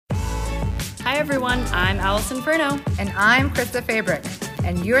Hi everyone, I'm Allison Furno. And I'm Krista Fabric,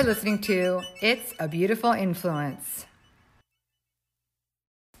 and you're listening to It's a Beautiful Influence.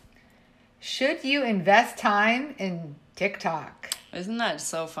 Should you invest time in TikTok? Isn't that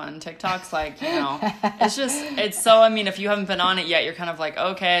so fun? TikTok's like, it's so, if you haven't been on it yet, you're kind of like,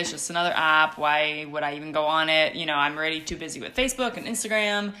 okay, it's just another app. Why would I even go on it? I'm already too busy with Facebook and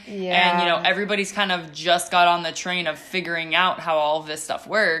Instagram. Yeah. And, everybody's kind of just got on the train of figuring out how all of this stuff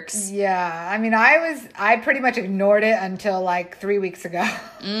works. Yeah. I pretty much ignored it until like 3 weeks ago.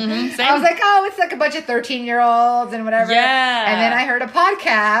 Mm-hmm, same. I was like, oh, it's like a bunch of 13-year-olds and whatever. Yeah. And then I heard a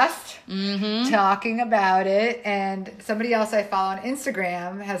podcast Mm-hmm. talking about it, and somebody else I follow on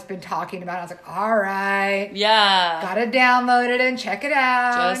Instagram has been talking about it. I was like, all right. Yeah. Gotta download it and check it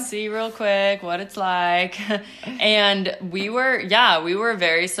out. Just see real quick what it's like. And we were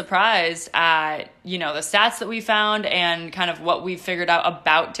very surprised at, the stats that we found and kind of what we figured out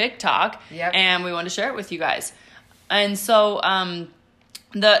about TikTok. Yep. And we want to share it with you guys. And so,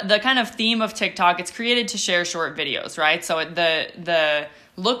 the kind of theme of TikTok, it's created to share short videos, right? So the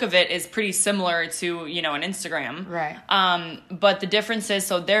look of it is pretty similar to, an Instagram. Right. But the difference is,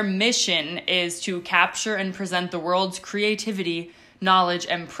 so their mission is to capture and present the world's creativity, knowledge,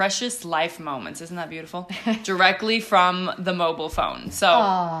 and precious life moments. Isn't that beautiful? Directly from the mobile phone. So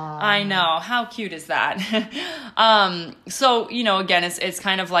Aww. I know. How cute is that? So, again, it's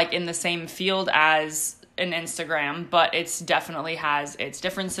kind of like in the same field as an Instagram, but it's definitely has its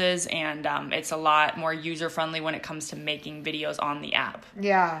differences, and it's a lot more user-friendly when it comes to making videos on the app.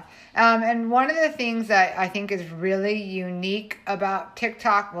 Yeah. And one of the things that I think is really unique about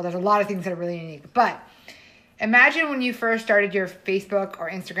TikTok, well, there's a lot of things that are really unique, but imagine when you first started your Facebook or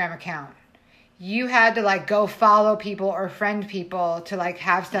Instagram account, you had to go follow people or friend people to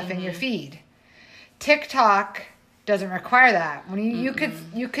have stuff in your feed. TikTok doesn't require that. When you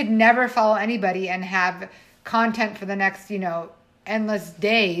could never follow anybody and have content for the next, endless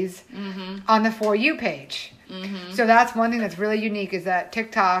days on the For You page. Mm-hmm. So that's one thing that's really unique, is that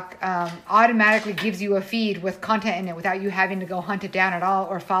TikTok automatically gives you a feed with content in it without you having to go hunt it down at all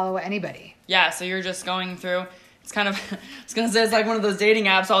or follow anybody. Yeah, so you're just going through. It's kind of, I was going to say, it's like one of those dating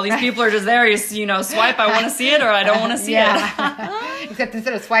apps. All these people are just there. You swipe, I want to see it, or I don't want to see it. Except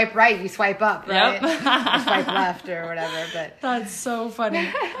instead of swipe right, you swipe up, right? Yep. Or swipe left or whatever. But that's so funny.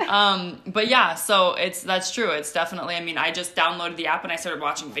 But yeah, so that's true. It's definitely, I just downloaded the app and I started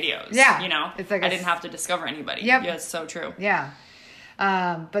watching videos. Yeah. It's like I didn't have to discover anybody. Yep. Yeah, it's so true. Yeah.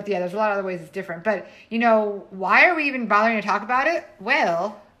 But yeah, there's a lot of other ways it's different. But, why are we even bothering to talk about it?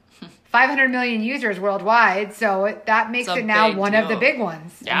 Well, 500 million users worldwide, so that makes it now one of the big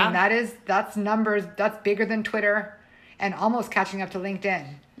ones. Yeah. That's numbers, that's bigger than Twitter and almost catching up to LinkedIn.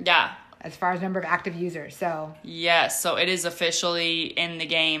 Yeah. As far as number of active users, so. Yes, so it is officially in the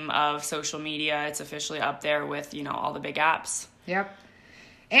game of social media. It's officially up there with, all the big apps. Yep.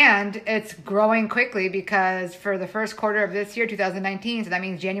 And it's growing quickly because for the first quarter of this year, 2019, so that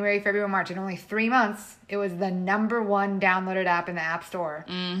means January, February, March, in only 3 months, it was the number one downloaded app in the App Store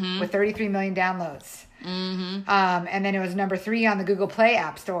with 33 million downloads. Mm-hmm. And then it was number 3 on the Google Play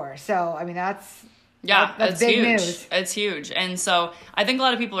App Store. So, that's big huge. News. It's huge. And so I think a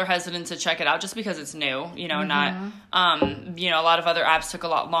lot of people are hesitant to check it out just because it's new, not, a lot of other apps took a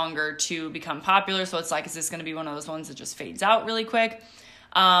lot longer to become popular. So it's like, is this going to be one of those ones that just fades out really quick?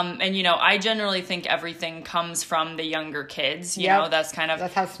 I generally think everything comes from the younger kids, that's kind of...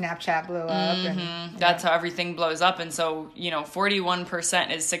 That's how Snapchat blew up. Mm-hmm. That's how everything blows up. And so,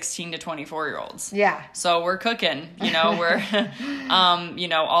 41% is 16 to 24-year-olds. Yeah. So we're cooking, we're,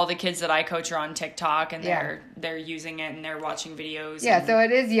 all the kids that I coach are on TikTok, and they're using it and they're watching videos. Yeah, so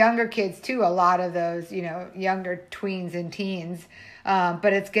it is younger kids too, a lot of those, younger tweens and teens.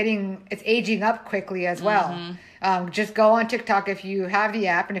 But it's aging up quickly as well. Just go on TikTok if you have the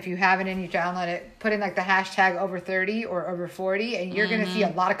app, and if you haven't and you download it, put in the hashtag over 30 or over 40, and you're going to see a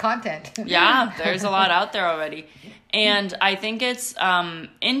lot of content. Yeah, there's a lot out there already. And I think it's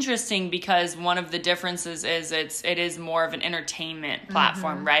interesting because one of the differences is it is more of an entertainment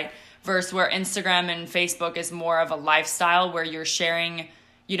platform, right? Versus where Instagram and Facebook is more of a lifestyle where you're sharing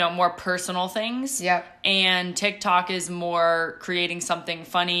more personal things. Yep. And TikTok is more creating something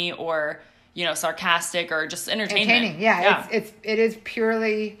funny or, sarcastic or just entertainment. Yeah. It is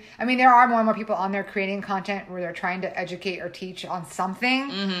purely, there are more and more people on there creating content where they're trying to educate or teach on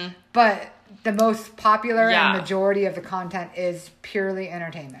something, but the most popular and majority of the content is purely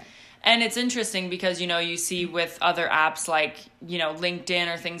entertainment. And it's interesting because, you see with other apps like,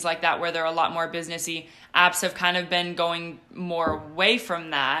 LinkedIn or things like that, where they're a lot more businessy, apps have kind of been going more away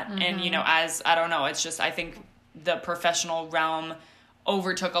from that. And, as, I don't know, it's just, I think the professional realm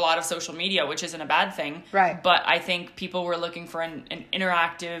overtook a lot of social media, which isn't a bad thing. Right. But I think people were looking for an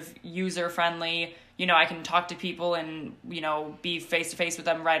interactive, user-friendly, I can talk to people and, be face-to-face with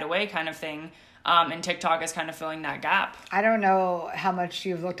them right away kind of thing. And TikTok is kind of filling that gap. I don't know how much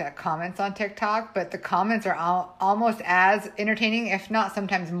you've looked at comments on TikTok, but the comments are almost as entertaining, if not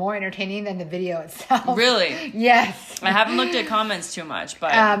sometimes more entertaining than the video itself. Really? Yes. I haven't looked at comments too much,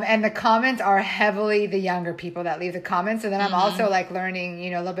 but... and the comments are heavily the younger people that leave the comments. And then I'm also like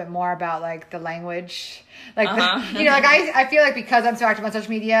learning, a little bit more about like the language. Like, I feel like because I'm so active on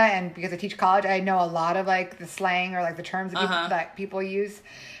social media and because I teach college, I know a lot of like the slang or like the terms that people use.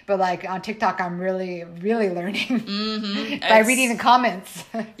 But like on TikTok, I'm really, really learning by reading the comments.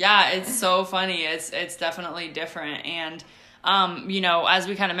 Yeah, it's so funny. It's definitely different. And, as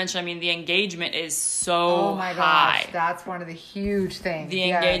we kind of mentioned, the engagement is so high. Oh my gosh, that's one of the huge things.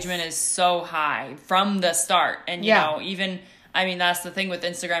 The engagement is so high from the start. And, even... that's the thing with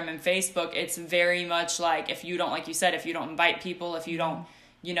Instagram and Facebook. It's very much like if you don't, like you said, if you don't invite people, if you don't,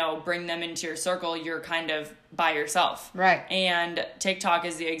 bring them into your circle, you're kind of by yourself. Right. And TikTok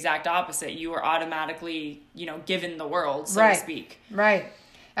is the exact opposite. You are automatically, given the world, so to speak. Right.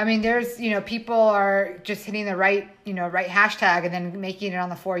 There's, people are just hitting the right hashtag and then making it on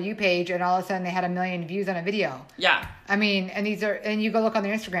the For You page, and all of a sudden they had 1 million views on a video. Yeah. And you go look on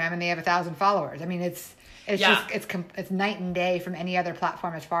their Instagram and they have 1,000 followers. It's night and day from any other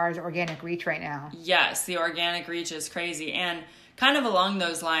platform as far as organic reach right now. Yes, the organic reach is crazy. And kind of along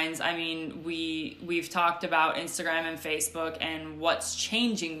those lines, we've talked about Instagram and Facebook and what's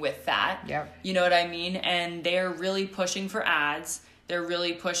changing with that. Yep. You know what I mean? And they're really pushing for ads. They're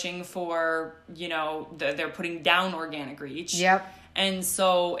really pushing for, they're putting down organic reach. Yep. And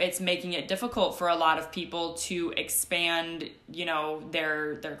so it's making it difficult for a lot of people to expand,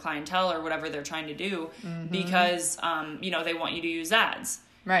 their clientele or whatever they're trying to do because, they want you to use ads.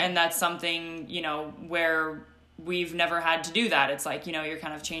 Right. And that's something, where we've never had to do that. It's like, you're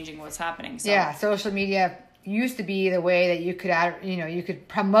kind of changing what's happening. So. Yeah. Social media used to be the way that you could you could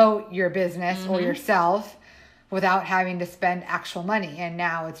promote your business or yourself without having to spend actual money. And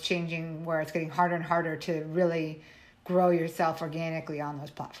now it's changing where it's getting harder and harder to really grow yourself organically on those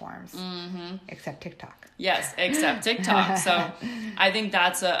platforms, except TikTok. Yes, except TikTok. So I think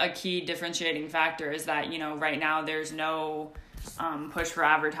that's a key differentiating factor is that, right now there's no push for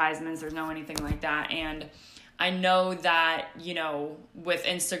advertisements. There's no anything like that. And I know that, with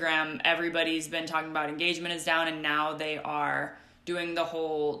Instagram, everybody's been talking about engagement is down, and now they are doing the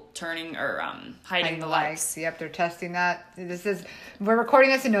whole turning or hiding the likes. Yep, they're testing that. We're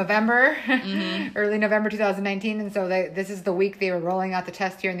recording this in November, early November 2019, and so this is the week they were rolling out the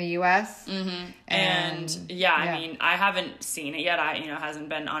test here in the U.S. And I haven't seen it yet. It hasn't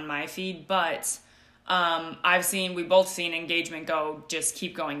been on my feed, but we both seen engagement just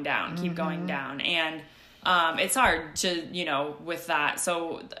keep going down, and it's hard to with that.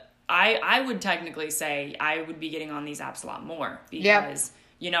 So I would technically say I would be getting on these apps a lot more because,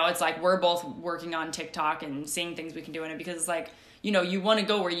 it's like we're both working on TikTok and seeing things we can do in it because it's like, you want to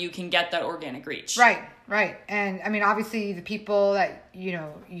go where you can get that organic reach. Right. And obviously the people that,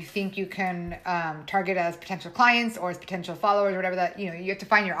 you think you can target as potential clients or as potential followers or whatever that, you have to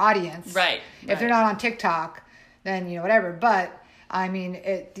find your audience. Right. If they're not on TikTok, then, whatever. But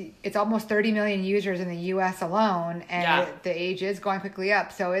it's almost 30 million users in the U.S. alone, and the age is going quickly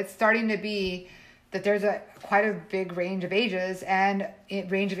up. So it's starting to be that there's quite a big range of ages and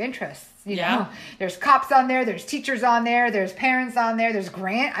range of interests. You know, there's cops on there, there's teachers on there, there's parents on there,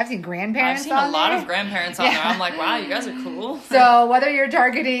 I've seen grandparents. I've seen a lot of grandparents on there. I'm like, wow, you guys are cool. So whether you're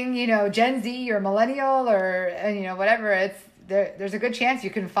targeting, Gen Z or millennial or whatever, there's a good chance you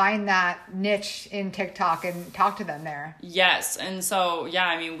can find that niche in TikTok and talk to them there. Yes. And so,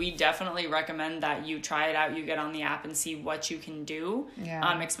 we definitely recommend that you try it out. You get on the app and see what you can do,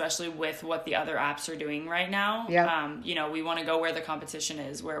 especially with what the other apps are doing right now. Yep. We want to go where the competition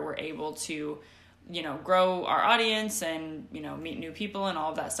is, where we're able to, grow our audience and, meet new people and all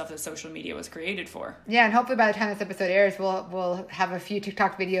of that stuff that social media was created for. Yeah, and hopefully by the time this episode airs, we'll have a few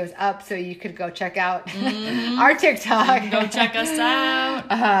TikTok videos up so you could go check out our TikTok. Go check us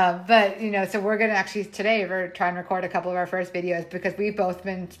out. But, so we're going to actually today, we're trying to record a couple of our first videos because we've both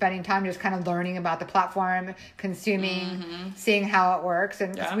been spending time just kind of learning about the platform, consuming, seeing how it works.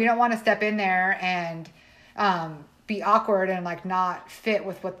 And we don't want to step in there and be awkward and like not fit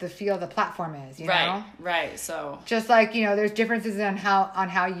with what the feel of the platform is, you know? Right. So just like, there's differences on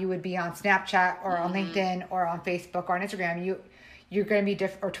how you would be on Snapchat or on LinkedIn or on Facebook or on Instagram. You're going to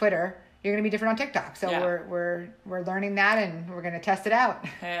be or Twitter. you're going to be different on TikTok. So we're learning that, and we're going to test it out.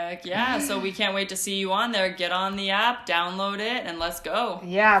 Heck yeah. So we can't wait to see you on there. Get on the app, download it, and let's go.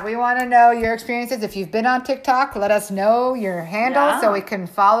 Yeah, we want to know your experiences. If you've been on TikTok, let us know your handle so we can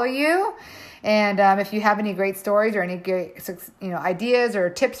follow you. And if you have any great stories or any great, ideas or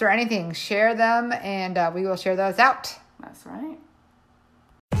tips or anything, share them, and we will share those out. That's right.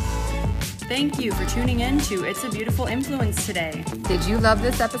 Thank you for tuning in to It's a Beautiful Influence today. Did you love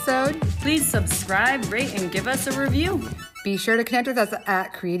this episode? Please subscribe, rate, and give us a review. Be sure to connect with us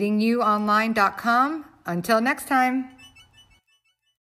at creatingyouonline.com. Until next time.